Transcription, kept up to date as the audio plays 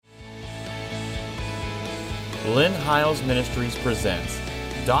Lynn Hiles Ministries presents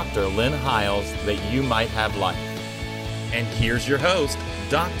Dr. Lynn Hiles, that you might have life. And here's your host,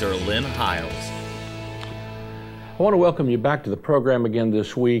 Dr. Lynn Hiles. I want to welcome you back to the program again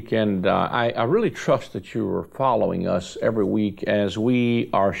this week, and I really trust that you are following us every week as we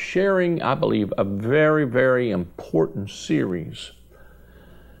are sharing, I believe, a very, very important series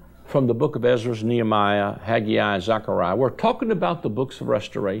from the book of Ezra, Nehemiah, Haggai, and Zechariah. We're talking about the books of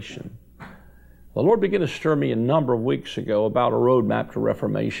restoration. The Lord began to stir me a number of weeks ago about a roadmap to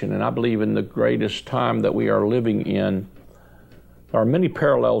reformation, and I believe in the greatest time that we are living in, there are many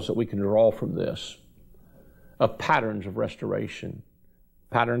parallels that we can draw from this, of patterns of restoration,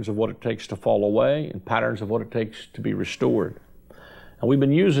 patterns of what it takes to fall away, and patterns of what it takes to be restored. And we've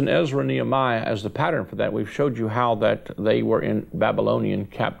been using Ezra and Nehemiah as the pattern for that. We've showed you how that they were in Babylonian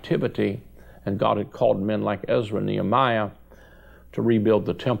captivity, and God had called men like Ezra and Nehemiah to rebuild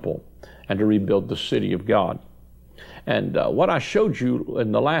the temple and to rebuild the city of God. And what I showed you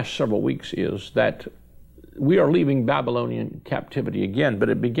in the last several weeks is that we are leaving Babylonian captivity again, but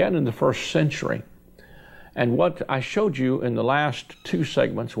it began in the first century. And what I showed you in the last two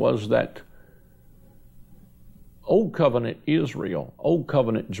segments was that Old Covenant Israel, Old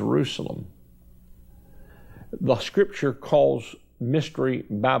Covenant Jerusalem, the scripture calls Mystery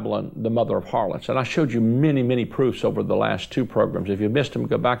Babylon the mother of harlots. And I showed you many, many proofs over the last two programs. If you missed them,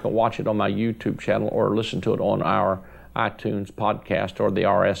 go back and watch it on my YouTube channel or listen to it on our iTunes podcast or the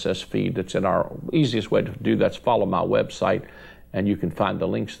RSS feed that's in our easiest way to do that's follow my website, and you can find the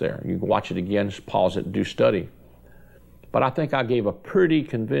links there. You can watch it again, just pause it, and do study. But I think I gave a pretty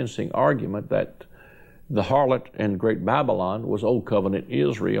convincing argument that the harlot in Great Babylon was Old Covenant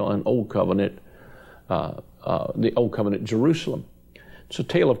Israel and Old Covenant the Old Covenant Jerusalem. It's a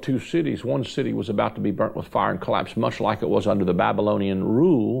tale of two cities. One city was about to be burnt with fire and collapse, much like it was under the Babylonian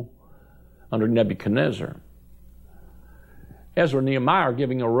rule under Nebuchadnezzar. Ezra and Nehemiah are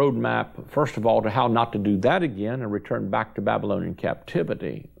giving a roadmap, first of all, to how not to do that again and return back to Babylonian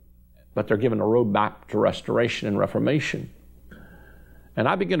captivity. But they're given a roadmap to restoration and reformation. And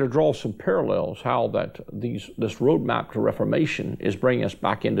I begin to draw some parallels how that this roadmap to reformation is bringing us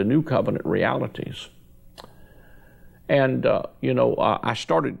back into New Covenant realities. And, I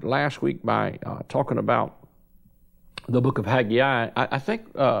started last week by talking about the book of Haggai. I think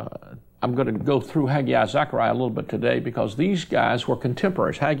I'm going to go through Haggai and Zechariah a little bit today because these guys were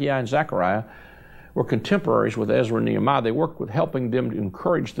contemporaries. Haggai and Zechariah were contemporaries with Ezra and Nehemiah. They worked with helping them to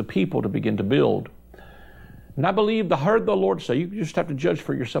encourage the people to begin to build. And I believe I heard the Lord say, you just have to judge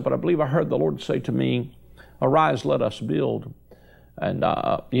for yourself, but I believe I heard the Lord say to me, arise, let us build. And,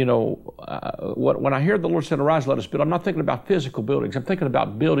 when I hear the Lord said, arise, let us build, I'm not thinking about physical buildings. I'm thinking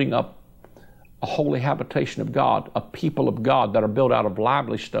about building up a holy habitation of God, a people of God that are built out of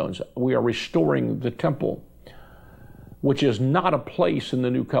lively stones. We are restoring the temple, which is not a place in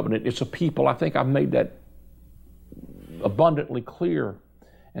the New Covenant. It's a people. I think I've made that abundantly clear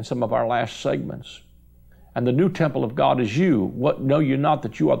in some of our last segments. And the new temple of God is you. What know you not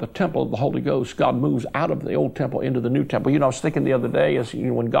that you are the temple of the Holy Ghost? God moves out of the old temple into the new temple. I was thinking the other day,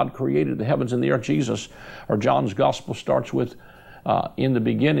 when God created the heavens and the earth, John's gospel starts with, in the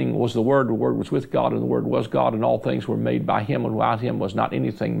beginning was the Word was with God, and the Word was God, and all things were made by Him, and without Him was not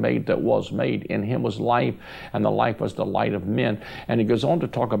anything made that was made. In Him was life, and the life was the light of men. And he goes on to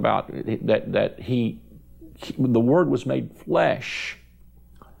talk about that the Word was made flesh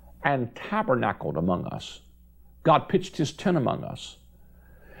and tabernacled among us. God pitched His tent among us.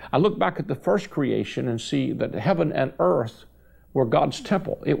 I look back at the first creation and see that heaven and earth were God's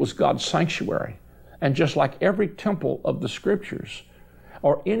temple. It was God's sanctuary. And just like every temple of the scriptures,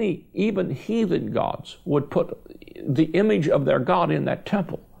 or even heathen gods would put the image of their God in that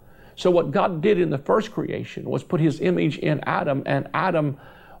temple. So what God did in the first creation was put His image in Adam, and Adam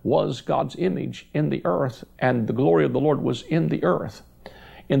was God's image in the earth, and the glory of the Lord was in the earth.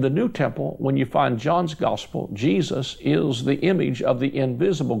 In the new temple, when you find John's gospel, Jesus is the image of the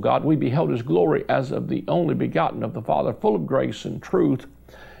invisible God. We beheld His glory as of the only begotten of the Father, full of grace and truth.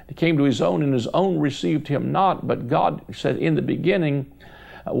 He came to His own, and His own received Him not. But God said, in the beginning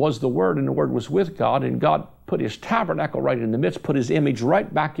was the Word, and the Word was with God, and God put His tabernacle right in the midst, put His image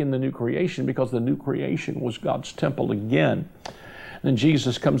right back in the new creation, because the new creation was God's temple again. Then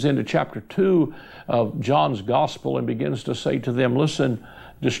Jesus comes into chapter 2 of John's gospel and begins to say to them, listen,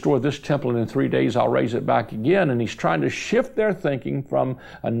 destroy this temple, and in 3 days I'll raise it back again. And He's trying to shift their thinking from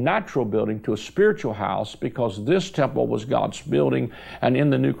a natural building to a spiritual house, because this temple was God's building, and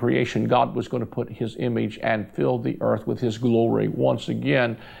in the new creation God was going to put His image and fill the earth with His glory once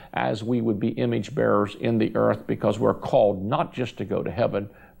again, as we would be image bearers in the earth, because we're called not just to go to heaven,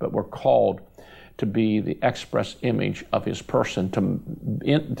 but we're called to be the express image of His person,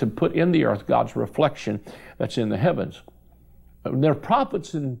 to put in the earth God's reflection that's in the heavens. There are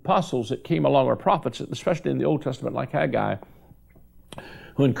prophets and apostles that came along, or prophets, especially in the Old Testament, like Haggai,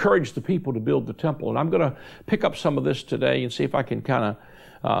 who encouraged the people to build the temple. And I'm going to pick up some of this today and see if I can kind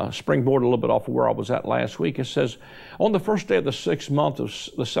of springboard a little bit off of where I was at last week. It says, on the first day of the 6th month of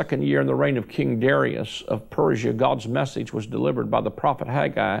the 2nd year in the reign of King Darius of Persia, God's message was delivered by the prophet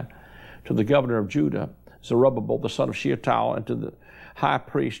Haggai to the governor of Judah, Zerubbabel, the son of Shealtiel, and to the high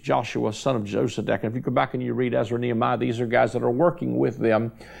priest Joshua, son of Josedek. And if you go back and you read Ezra and Nehemiah, these are guys that are working with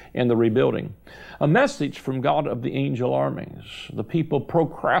them in the rebuilding. A message from God of the angel armies. The people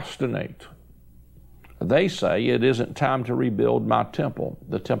procrastinate. They say it isn't time to rebuild my temple,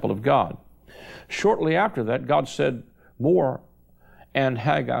 the temple of God. Shortly after that, God said more, and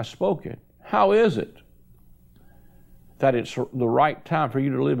Haggai spoke it. How is it that it's the right time for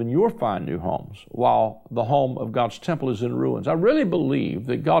you to live in your fine new homes while the home of God's temple is in ruins? I really believe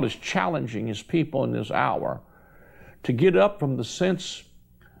that God is challenging His people in this hour to get up from the sense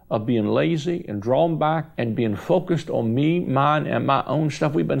of being lazy and drawn back and being focused on me, mine, and my own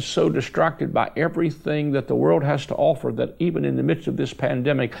stuff. We've been so distracted by everything that the world has to offer that even in the midst of this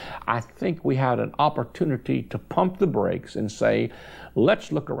pandemic, I think we had an opportunity to pump the brakes and say,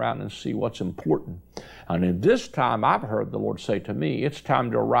 let's look around and see what's important. And in this time, I've heard the Lord say to me, it's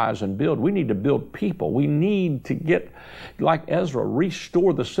time to arise and build. We need to build people. We need to get, like Ezra,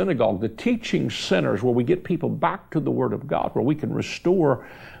 restore the synagogue, the teaching centers where we get people back to the Word of God, where we can restore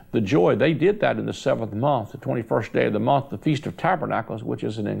the joy. They did that in the 7th month, the 21st day of the month, the Feast of Tabernacles, which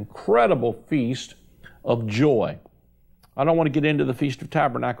is an incredible feast of joy. I don't want to get into the Feast of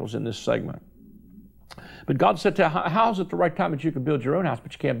Tabernacles in this segment. But God said to her, how's it the right time that you can build your own house,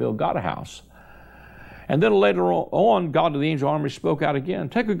 but you can't build God a house? And then later on, God of the angel army spoke out again.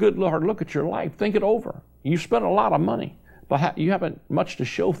 Take a good hard look at your life. Think it over. You spent a lot of money, but you haven't much to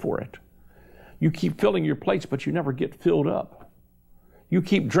show for it. You keep filling your plates, but you never get filled up. You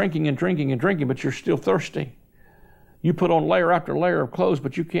keep drinking and drinking and drinking, but you're still thirsty. You put on layer after layer of clothes,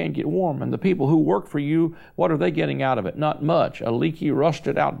 but you can't get warm. And the people who work for you, what are they getting out of it? Not much. A leaky,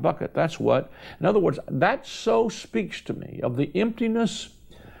 rusted out bucket. That's what. In other words, that so speaks to me of the emptiness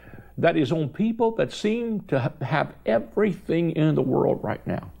that is on people that seem to have everything in the world right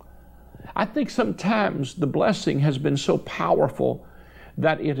now. I think sometimes the blessing has been so powerful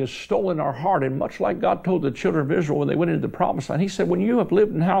that it has stolen our heart. And much like God told the children of Israel when they went into the promised land, He said, when you have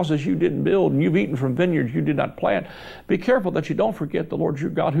lived in houses you didn't build and you've eaten from vineyards you did not plant, be careful that you don't forget the Lord your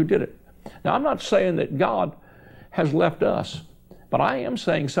God who did it. Now, I'm not saying that God has left us, but I am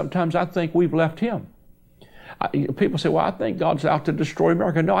saying sometimes I think we've left Him. People say, well, I think God's out to destroy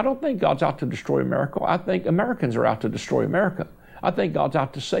America. No, I don't think God's out to destroy America. I think Americans are out to destroy America. I think God's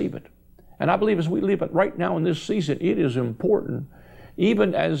out to save it. And I believe as we live it right now in this season, it is important.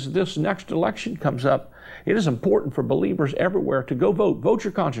 Even as this next election comes up, it is important for believers everywhere to go vote. Vote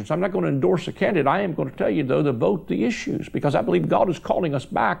your conscience. I'm not going to endorse a candidate. I am going to tell you, though, to vote the issues, because I believe God is calling us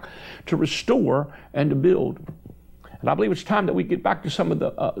back to restore and to build. And I believe it's time that we get back to some of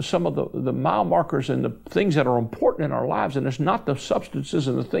the mile markers and the things that are important in our lives, and it's not the substances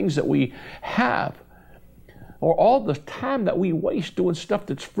and the things that we have or all the time that we waste doing stuff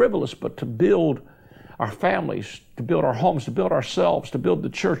that's frivolous, but to build our families, to build our homes, to build ourselves, to build the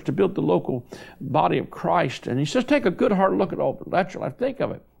church, to build the local body of Christ. And He says, take a good hard look at all that your life. Think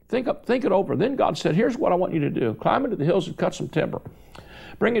of it. Think it over. Then God said, here's what I want you to do. Climb into the hills and cut some timber.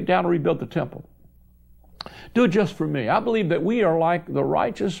 Bring it down and rebuild the temple. Do it just for me. I believe that we are like the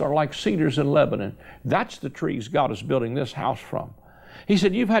righteous are like cedars in Lebanon. That's the trees God is building this house from. He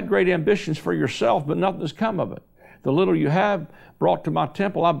said, you've had great ambitions for yourself, but nothing has come of it. The little you have brought to my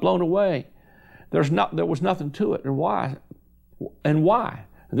temple, I've blown away. There was nothing to it. And why?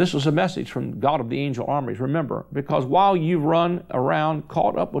 This is a message from God of the angel armies. Remember, because while you run around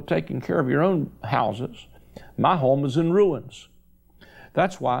caught up with taking care of your own houses, my home is in ruins.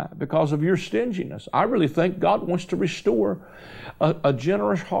 That's why, because of your stinginess. I really think God wants to restore a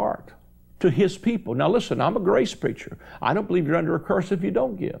generous heart to His people. Now listen, I'm a grace preacher. I don't believe you're under a curse if you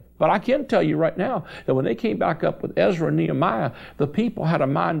don't give. But I can tell you right now that when they came back up with Ezra and Nehemiah, the people had a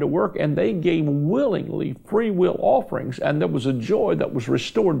mind to work and they gave willingly free will offerings, and there was a joy that was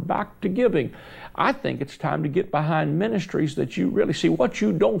restored back to giving. I think it's time to get behind ministries that you really see. What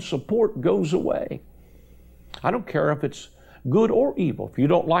you don't support goes away. I don't care if it's good or evil. If you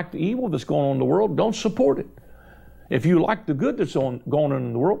don't like the evil that's going on in the world, don't support it. If you like the good that's going on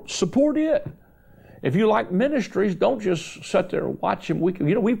in the world, support it. If you like ministries, don't just sit there and watch them.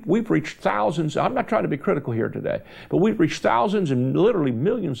 We've reached thousands. I'm not trying to be critical here today, but we've reached thousands and literally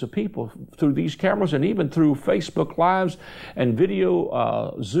millions of people through these cameras and even through Facebook Lives and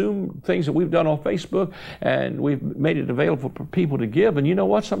video Zoom things that we've done on Facebook, and we've made it available for people to give. And you know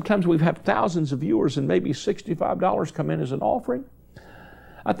what? Sometimes we've had thousands of viewers and maybe $65 come in as an offering.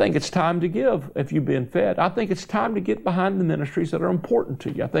 I think it's time to give if you've been fed. I think it's time to get behind the ministries that are important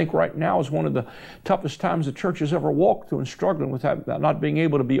to you. I think right now is one of the toughest times the church has ever walked through and struggling with not being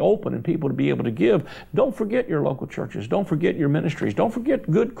able to be open and people to be able to give. Don't forget your local churches. Don't forget your ministries. Don't forget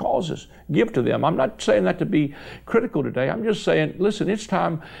good causes. Give to them. I'm not saying that to be critical today. I'm just saying, listen, it's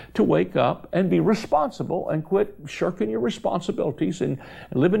time to wake up and be responsible and quit shirking your responsibilities and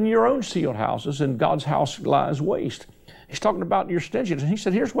live in your own sealed houses, and God's house lies waste. He's talking about your stinginess. And he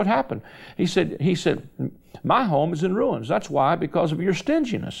said, here's what happened. He said, my home is in ruins. That's why, because of your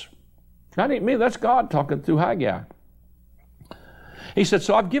stinginess. That ain't me. That's God talking through Haggai. He said,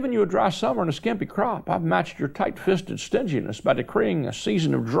 so I've given you a dry summer and a skimpy crop. I've matched your tight-fisted stinginess by decreeing a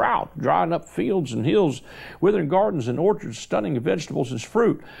season of drought, drying up fields and hills, withering gardens and orchards, stunning vegetables and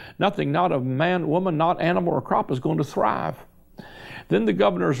fruit. Nothing, not of man, woman, not animal or crop is going to thrive. Then the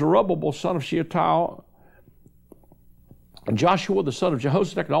governor Zerubbabel, son of Shealtiel, and Joshua, the son of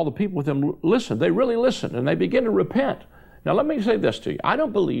Jehozadak, and all the people with him listened. They really listened, and they began to repent. Now, let me say this to you. I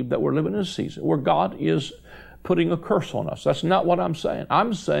don't believe that we're living in a season where God is putting a curse on us. That's not what I'm saying.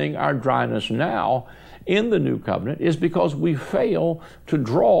 I'm saying our dryness now in the new covenant is because we fail to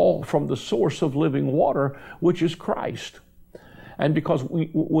draw from the source of living water, which is Christ. And because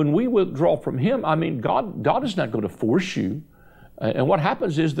when we withdraw from Him, I mean, God is not going to force you. And what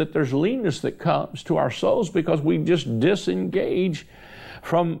happens is that there's leanness that comes to our souls because we just disengage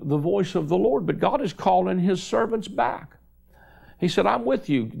from the voice of the Lord. But God is calling His servants back. He said, I'm with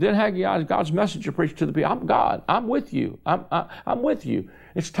you. Then Haggai, God's messenger, preached to the people, I'm God. I'm with you. I'm with you.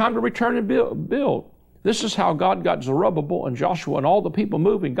 It's time to return and build. This is how God got Zerubbabel and Joshua and all the people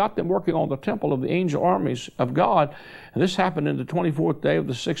moving, got them working on the temple of the angel armies of God. And this happened in the 24th day of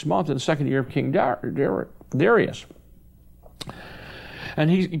the 6th month in the second year of King Darius. And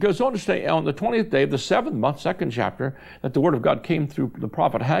he goes on to say on the 20th day of the 7th month, 2nd chapter, that the word of God came through the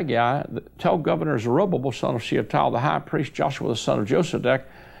prophet Haggai. Tell Governor Zerubbabel, son of Shealtiel, the high priest, Joshua, the son of Josadak,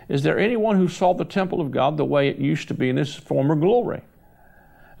 is there anyone who saw the temple of God the way it used to be in its former glory?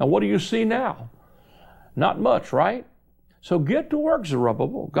 And what do you see now? Not much, right? So get to work,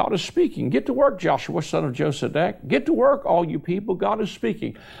 Zerubbabel. God is speaking. Get to work, Joshua, son of Josadak. Get to work, all you people. God is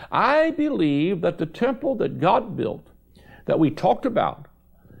speaking. I believe that the temple that God built, that we talked about,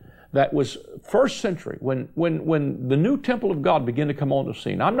 that was first century, when the new temple of God began to come on the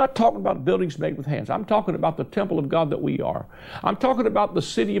scene. I'm not talking about buildings made with hands. I'm talking about the temple of God that we are. I'm talking about the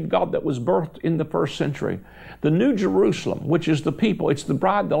city of God that was birthed in the first century. The New Jerusalem, which is the people, it's the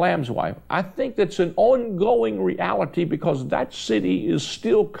bride, the Lamb's wife. I think that's an ongoing reality because that city is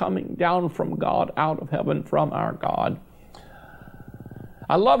still coming down from God, out of heaven from our God.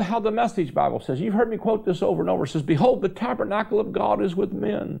 I love how the Message Bible says, you've heard me quote this over and over, it says, behold, the tabernacle of God is with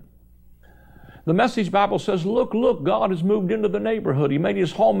men. The Message Bible says, look, God has moved into the neighborhood. He made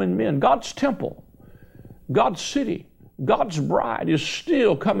His home in men. God's temple, God's city, God's bride is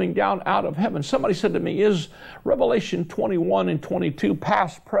still coming down out of heaven. Somebody said to me, is Revelation 21 and 22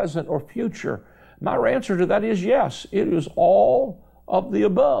 past, present, or future? My answer to that is yes. It is all of the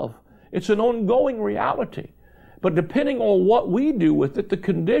above. It's an ongoing reality. But depending on what we do with it, the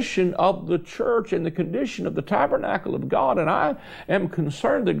condition of the church and the condition of the tabernacle of God, and I am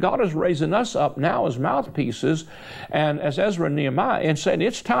concerned that God is raising us up now as mouthpieces and as Ezra and Nehemiah and saying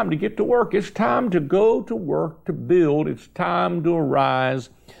it's time to get to work. It's time to go to work to build. It's time to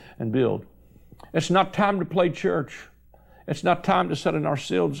arise and build. It's not time to play church. It's not time to sit in our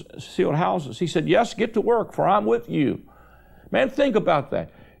sealed houses. He said, yes, get to work, for I'm with you. Man, think about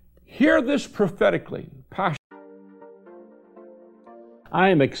that. Hear this prophetically. I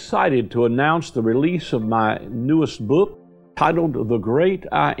am excited to announce the release of my newest book titled The Great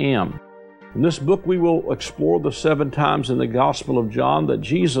I Am. In this book, we will explore the 7 times in the Gospel of John that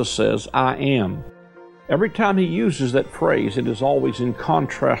Jesus says, I am. Every time He uses that phrase, it is always in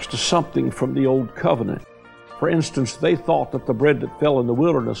contrast to something from the Old Covenant. For instance, they thought that the bread that fell in the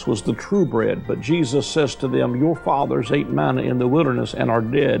wilderness was the true bread, but Jesus says to them, your fathers ate manna in the wilderness and are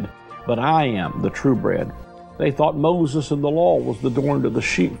dead, but I am the true bread. They thought Moses and the law was the door into the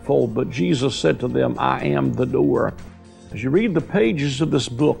sheepfold, but Jesus said to them, I am the door. As you read the pages of this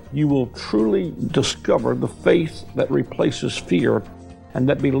book, you will truly discover the faith that replaces fear, and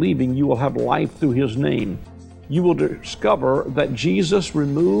that believing you will have life through His name. you will discover that Jesus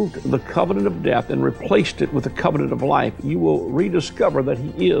removed the covenant of death and replaced it with the covenant of life. You will rediscover that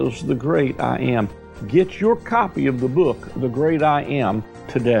He is the great I Am. Get your copy of the book, The Great I Am,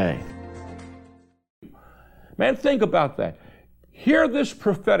 today. Man, think about that. Hear this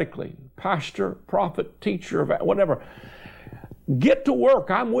prophetically. Pastor, prophet, teacher, whatever. Get to work.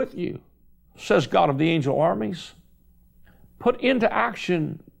 I'm with you, says God of the angel armies. Put into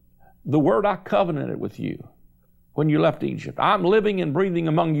action the word I covenanted with you when you left Egypt. I'm living and breathing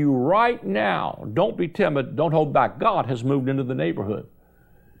among you right now. Don't be timid. Don't hold back. God has moved into the neighborhood,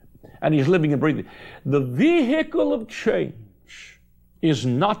 and He's living and breathing. The vehicle of change is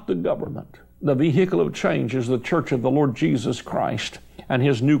not the government. The vehicle of change is the church of the Lord Jesus Christ and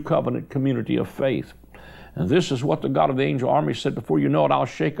His new covenant community of faith. And this is what the God of the angel army said: before you know it, I'll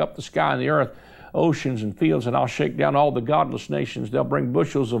shake up the sky and the earth, oceans and fields, and I'll shake down all the godless nations. They'll bring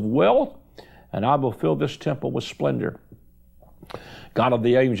bushels of wealth, and I will fill this temple with splendor. God of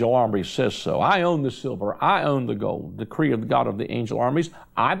the angel armies says so. I own the silver. I own the gold. Decree of the God of the angel armies.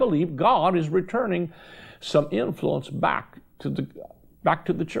 I believe God is returning some influence back to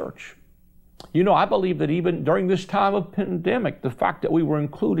the church. You know, I believe that even during this time of pandemic, the fact that we were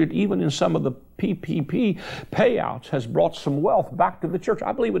included even in some of the PPP payouts has brought some wealth back to the church.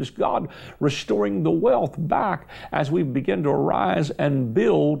 I believe it is God restoring the wealth back as we begin to arise and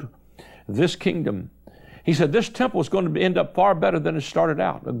build this kingdom. He said this temple is going to end up far better than it started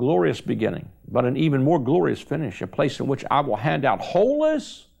out, a glorious beginning, but an even more glorious finish, a place in which I will hand out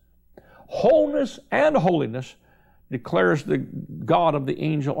wholeness and holiness, declares the God of the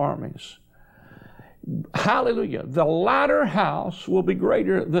angel armies. Hallelujah. The latter house will be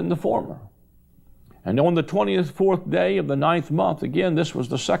greater than the former. And on the 24th day of the 9th month, again, this was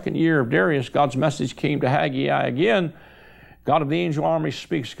the second year of Darius, God's message came to Haggai again. God of the angel army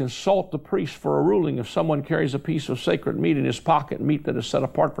speaks, consult the priest for a ruling. If someone carries a piece of sacred meat in his pocket, meat that is set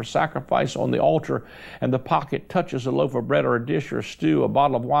apart for sacrifice on the altar, and the pocket touches a loaf of bread or a dish or a stew, a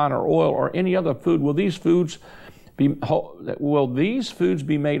bottle of wine or oil or any other food, will these foods be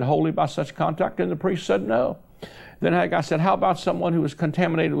made holy by such contact? And the priest said no. Then Haggai said, how about someone who is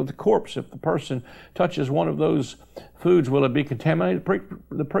contaminated with the corpse? If the person touches one of those foods, will it be contaminated?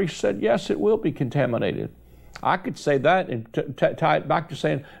 The priest said, yes, it will be contaminated. I could say that and tie it back to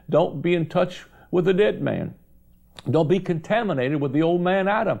saying, don't be in touch with the dead man. Don't be contaminated with the old man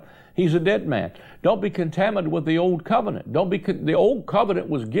Adam. He's a dead man. Don't be contaminated with the old covenant. The old covenant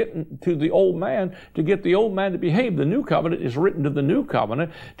was getting to the old man to get the old man to behave. The new covenant is written to the new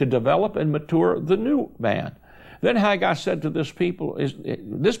covenant to develop and mature the new man. Then Haggai said to this people is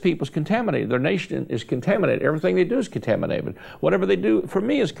contaminated. Their nation is contaminated. Everything they do is contaminated. Whatever they do for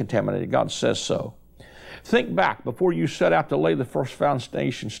me is contaminated. God says so. Think back before you set out to lay the first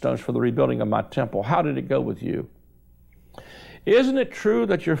foundation stones for the rebuilding of my temple. How did it go with you? Isn't it true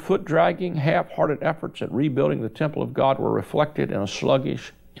that your foot-dragging, half-hearted efforts at rebuilding the temple of God were reflected in a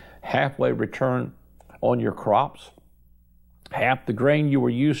sluggish, halfway return on your crops? Half the grain you were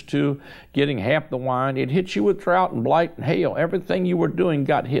used to, getting half the wine. It hit you with drought and blight and hail. Everything you were doing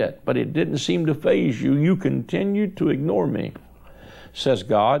got hit, but it didn't seem to faze you. You continued to ignore me, says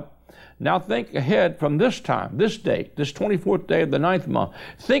God. Now think ahead from this time, this date, this 24th day of the 9th month.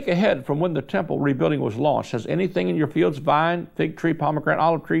 Think ahead from when the temple rebuilding was launched. Has anything in your fields, vine, fig tree, pomegranate,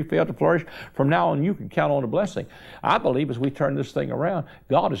 olive tree, failed to flourish? From now on, you can count on a blessing. I believe as we turn this thing around,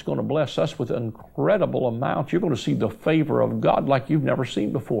 God is going to bless us with incredible amounts. You're going to see the favor of God like you've never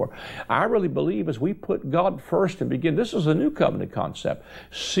seen before. I really believe as we put God first and begin, this is a new covenant concept.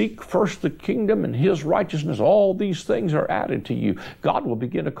 Seek first the kingdom and His righteousness. All these things are added to you. God will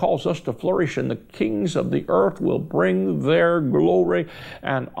begin to cause us to flourish, and the kings of the earth will bring their glory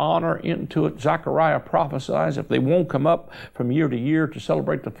and honor into it. Zechariah prophesies if they won't come up from year to year to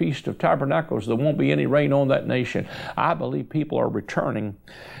celebrate the Feast of Tabernacles, there won't be any rain on that nation. I believe people are returning.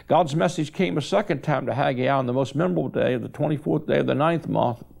 God's message came a second time to Haggai on the most memorable day of the 24th day of the 9th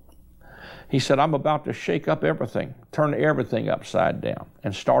month. He said, I'm about to shake up everything, turn everything upside down,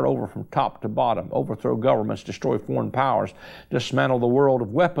 and start over from top to bottom, overthrow governments, destroy foreign powers, dismantle the world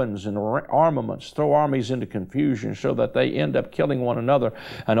of weapons and armaments, throw armies into confusion so that they end up killing one another.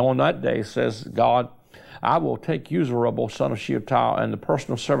 And on that day, says God, I will take you, Zerubbabel, son of Shealtiel, and the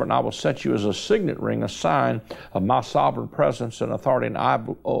personal servant, and I will set you as a signet ring, a sign of my sovereign presence and authority. And I've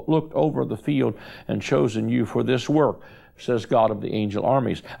looked over the field and chosen you for this work, says God of the angel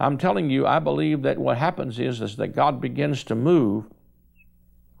armies. I'm telling you, I believe that what happens is that God begins to move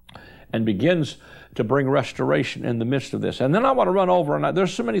and begins to bring restoration in the midst of this. And then I want to run over, and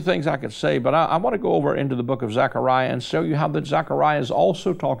there's so many things I could say, but I want to go over into the book of Zechariah and show you how that Zechariah is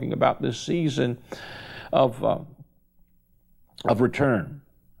also talking about this season of return.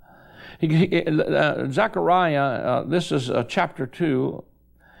 Zechariah, this is chapter 2,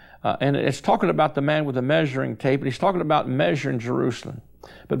 and it's talking about the man with the measuring tape, and he's talking about measuring Jerusalem.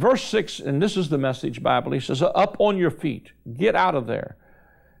 But verse 6, and this is the Message Bible, he says, up on your feet, get out of there.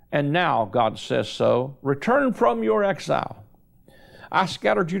 And now, God says so, return from your exile. I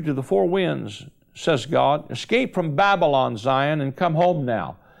scattered you to the four winds, says God. Escape from Babylon, Zion, and come home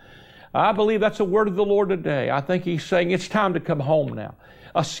now. I believe that's a word of the Lord today. I think he's saying it's time to come home now.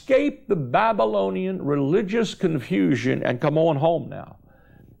 Escape the Babylonian religious confusion and come on home now.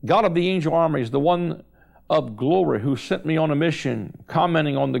 God of the angel armies, the one of glory who sent me on a mission,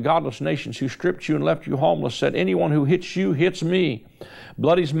 commenting on the godless nations who stripped you and left you homeless, said, anyone who hits you hits me.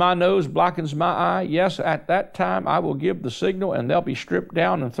 Bloodies my nose, blackens my eye. Yes, at that time I will give the signal, and they'll be stripped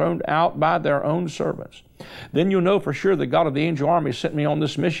down and thrown out by their own servants. Then you'll know for sure the God of the angel army sent me on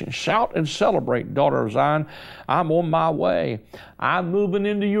this mission. Shout and celebrate, daughter of Zion. I'm on my way. I'm moving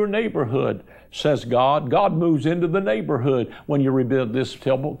into your neighborhood, says God. God moves into the neighborhood when you rebuild this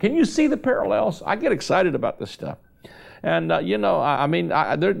temple. Can you see the parallels? I get excited about this stuff. And,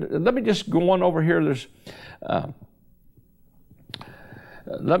 let me just go on over here. There's...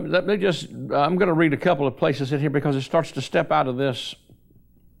 Let me just, I'm going to read a couple of places in here because it starts to step out of this.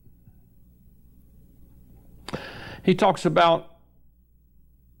 He talks about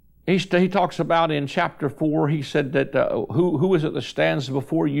in chapter 4, he said that who is it that stands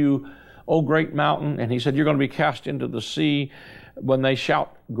before you, O great mountain? And he said, you're going to be cast into the sea when they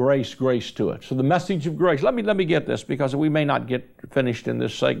shout grace, grace to it. So the message of grace, let me get this because we may not get finished in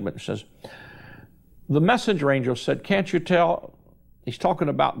this segment. It says, the messenger angel said, can't you tell? He's talking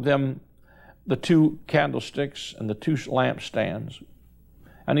about them, the two candlesticks and the two lampstands.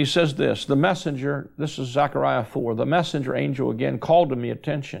 And he says this, the messenger, this is Zechariah 4, the messenger angel again called me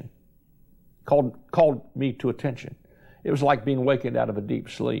to attention. It was like being wakened out of a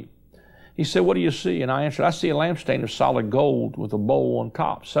deep sleep. He said, what do you see? And I answered, I see a lampstand of solid gold with a bowl on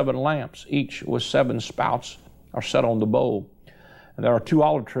top, 7 lamps, each with 7 spouts are set on the bowl. And there are 2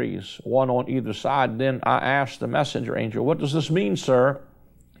 olive trees, one on either side. Then I asked the messenger angel, what does this mean, sir?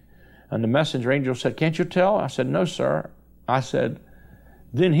 And the messenger angel said, can't you tell? I said, no, sir.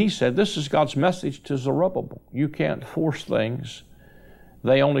 Then he said, this is God's message to Zerubbabel. You can't force things.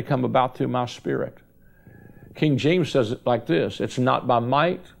 They only come about through my Spirit. King James says it like this, it's not by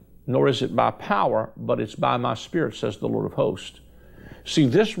might, nor is it by power, but it's by my Spirit, says the Lord of hosts. See,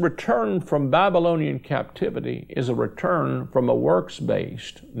 this return from Babylonian captivity is a return from a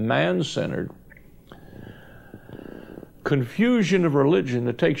works-based, man-centered confusion of religion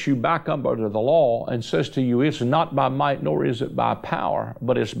that takes you back under the law and says to you, it's not by might nor is it by power,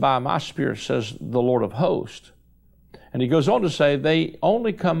 but it's by my Spirit, says the Lord of hosts. And he goes on to say, they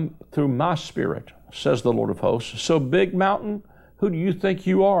only come through my Spirit, says the Lord of hosts. So big mountain, who do you think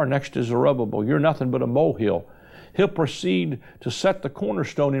you are next to Zerubbabel? You're nothing but a molehill. He'll proceed to set the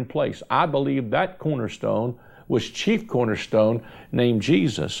cornerstone in place. I believe that cornerstone was chief cornerstone named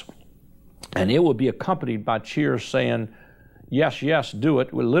Jesus. And it will be accompanied by cheers saying, yes, yes, do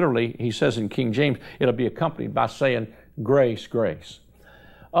it. Well, literally, he says in King James, it'll be accompanied by saying, grace, grace.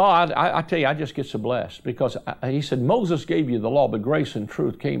 Oh, I tell you, I just get so blessed because he said, Moses gave you the law, but grace and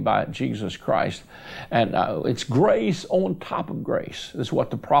truth came by Jesus Christ. And it's grace on top of grace. This is what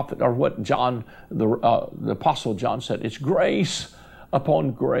the prophet, or what John, the Apostle John said. It's grace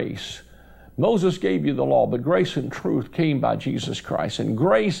upon grace. Moses gave you the law, but grace and truth came by Jesus Christ. And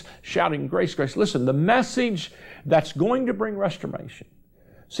grace, shouting grace, grace. Listen, the message that's going to bring restoration.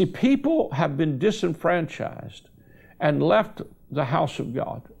 See, people have been disenfranchised and left the house of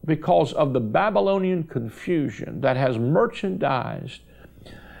God because of the Babylonian confusion that has merchandised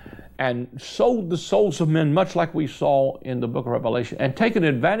and sold the souls of men, much like we saw in the book of Revelation, and taken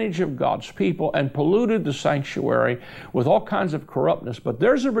advantage of God's people and polluted the sanctuary with all kinds of corruptness. But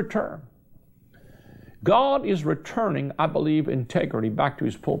there's a return. God is returning, I believe, integrity back to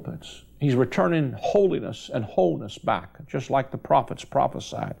his pulpits. He's returning holiness and wholeness back, just like the prophets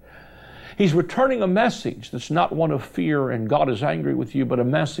prophesied. He's returning a message that's not one of fear and God is angry with you, but a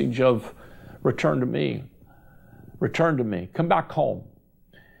message of return to me. Return to me. Come back home.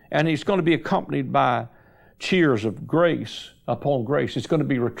 And he's going to be accompanied by cheers of grace upon grace. It's going to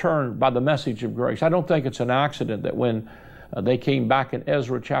be returned by the message of grace. I don't think it's an accident that when they came back in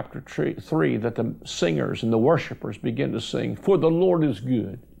Ezra chapter 3 that the singers and the worshipers begin to sing, for the Lord is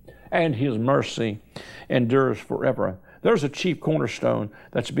good and his mercy endures forever. There's a chief cornerstone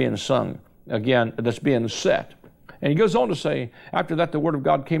that's being sung again, that's being set. And he goes on to say, after that the word of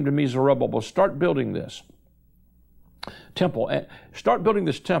God came to me, Zerubbabel, start building this temple. Start building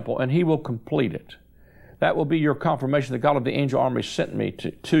this temple and he will complete it. That will be your confirmation. The God of the angel army sent me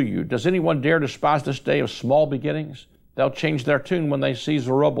to you. Does anyone dare despise this day of small beginnings? They'll change their tune when they see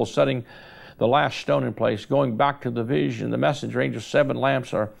Zerubbabel setting the last stone in place. Going back to the vision, the messenger angel's 7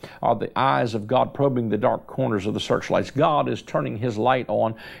 lamps are the eyes of God probing the dark corners of the searchlights. God is turning His light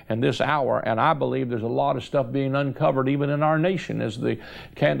on in this hour, and I believe there's a lot of stuff being uncovered even in our nation as the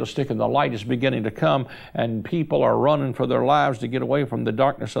candlestick and the light is beginning to come, and people are running for their lives to get away from the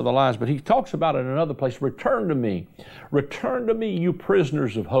darkness of the lies. But He talks about it in another place. Return to me, you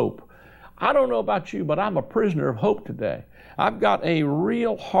prisoners of hope. I don't know about you, but I'm a prisoner of hope today. I've got a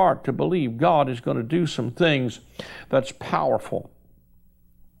real heart to believe God is going to do some things that's powerful,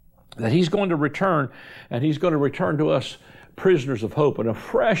 that He's going to return, and He's going to return to us prisoners of hope, and a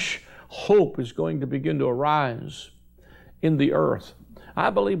fresh hope is going to begin to arise in the earth. I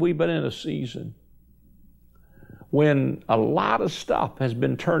believe we've been in a season when a lot of stuff has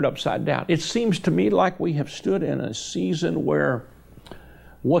been turned upside down. It seems to me like we have stood in a season where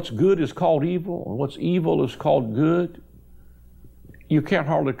what's good is called evil, and what's evil is called good. You can't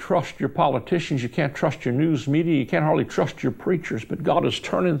hardly trust your politicians. You can't trust your news media. You can't hardly trust your preachers. But God is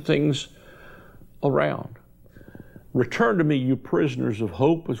turning things around. Return to me, you prisoners of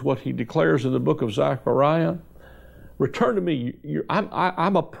hope, is what He declares in the book of Zechariah. Return to me.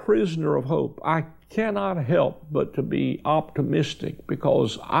 I'm a prisoner of hope. I cannot help but to be optimistic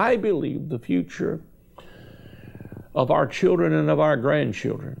because I believe the future of our children and of our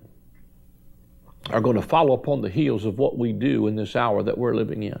grandchildren are going to follow upon the heels of what we do in this hour that we're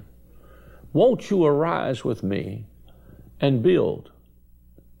living in. Won't you arise with me and build?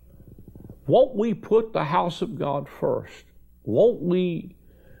 Won't we put the house of God first? Won't we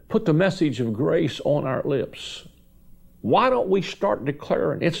put the message of grace on our lips? Why don't we start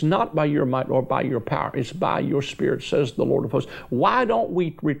declaring, it's not by your might or by your power, it's by your Spirit, says the Lord of hosts. Why don't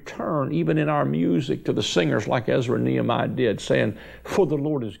we return, even in our music, to the singers like Ezra and Nehemiah did, saying, for the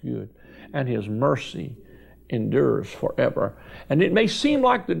Lord is good, and His mercy endures forever. And it may seem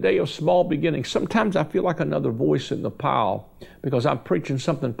like the day of small beginnings. Sometimes I feel like another voice in the pile because I'm preaching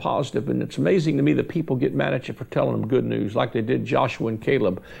something positive, and it's amazing to me that people get mad at you for telling them good news, like they did Joshua and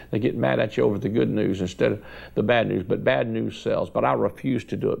Caleb. They get mad at you over the good news instead of the bad news, but bad news sells. But I refuse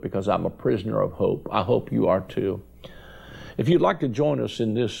to do it because I'm a prisoner of hope. I hope you are too. If you'd like to join us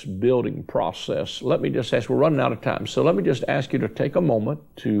in this building process, let me just ask, we're running out of time, so let me just ask you to take a moment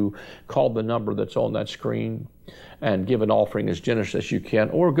to call the number that's on that screen and give an offering as generous as you can,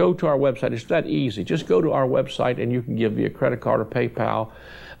 or go to our website. It's that easy. Just go to our website and you can give via credit card or PayPal.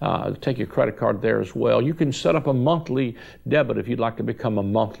 Take your credit card there as well. You can set up a monthly debit if you'd like to become a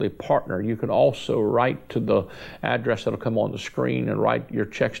monthly partner. You can also write to the address that'll come on the screen and write your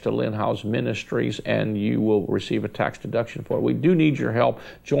checks to Lynn Hiles Ministries, and you will receive a tax deduction for it. We do need your help.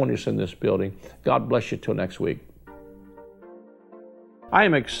 Join us in this building. God bless you till next week. I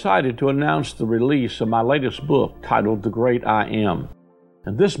am excited to announce the release of my latest book titled The Great I Am.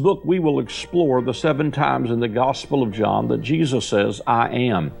 In this book, we will explore the 7 times in the Gospel of John that Jesus says, I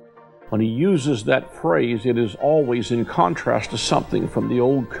am. When He uses that phrase, it is always in contrast to something from the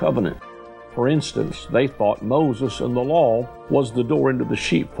Old Covenant. For instance, they thought Moses and the law was the door into the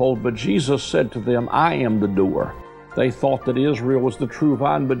sheepfold, but Jesus said to them, I am the door. They thought that Israel was the true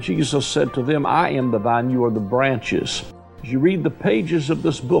vine, but Jesus said to them, I am the vine, you are the branches. As you read the pages of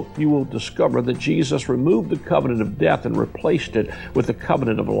this book, you will discover that Jesus removed the covenant of death and replaced it with the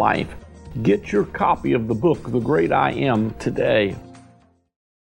covenant of life. Get your copy of the book, The Great I Am, today.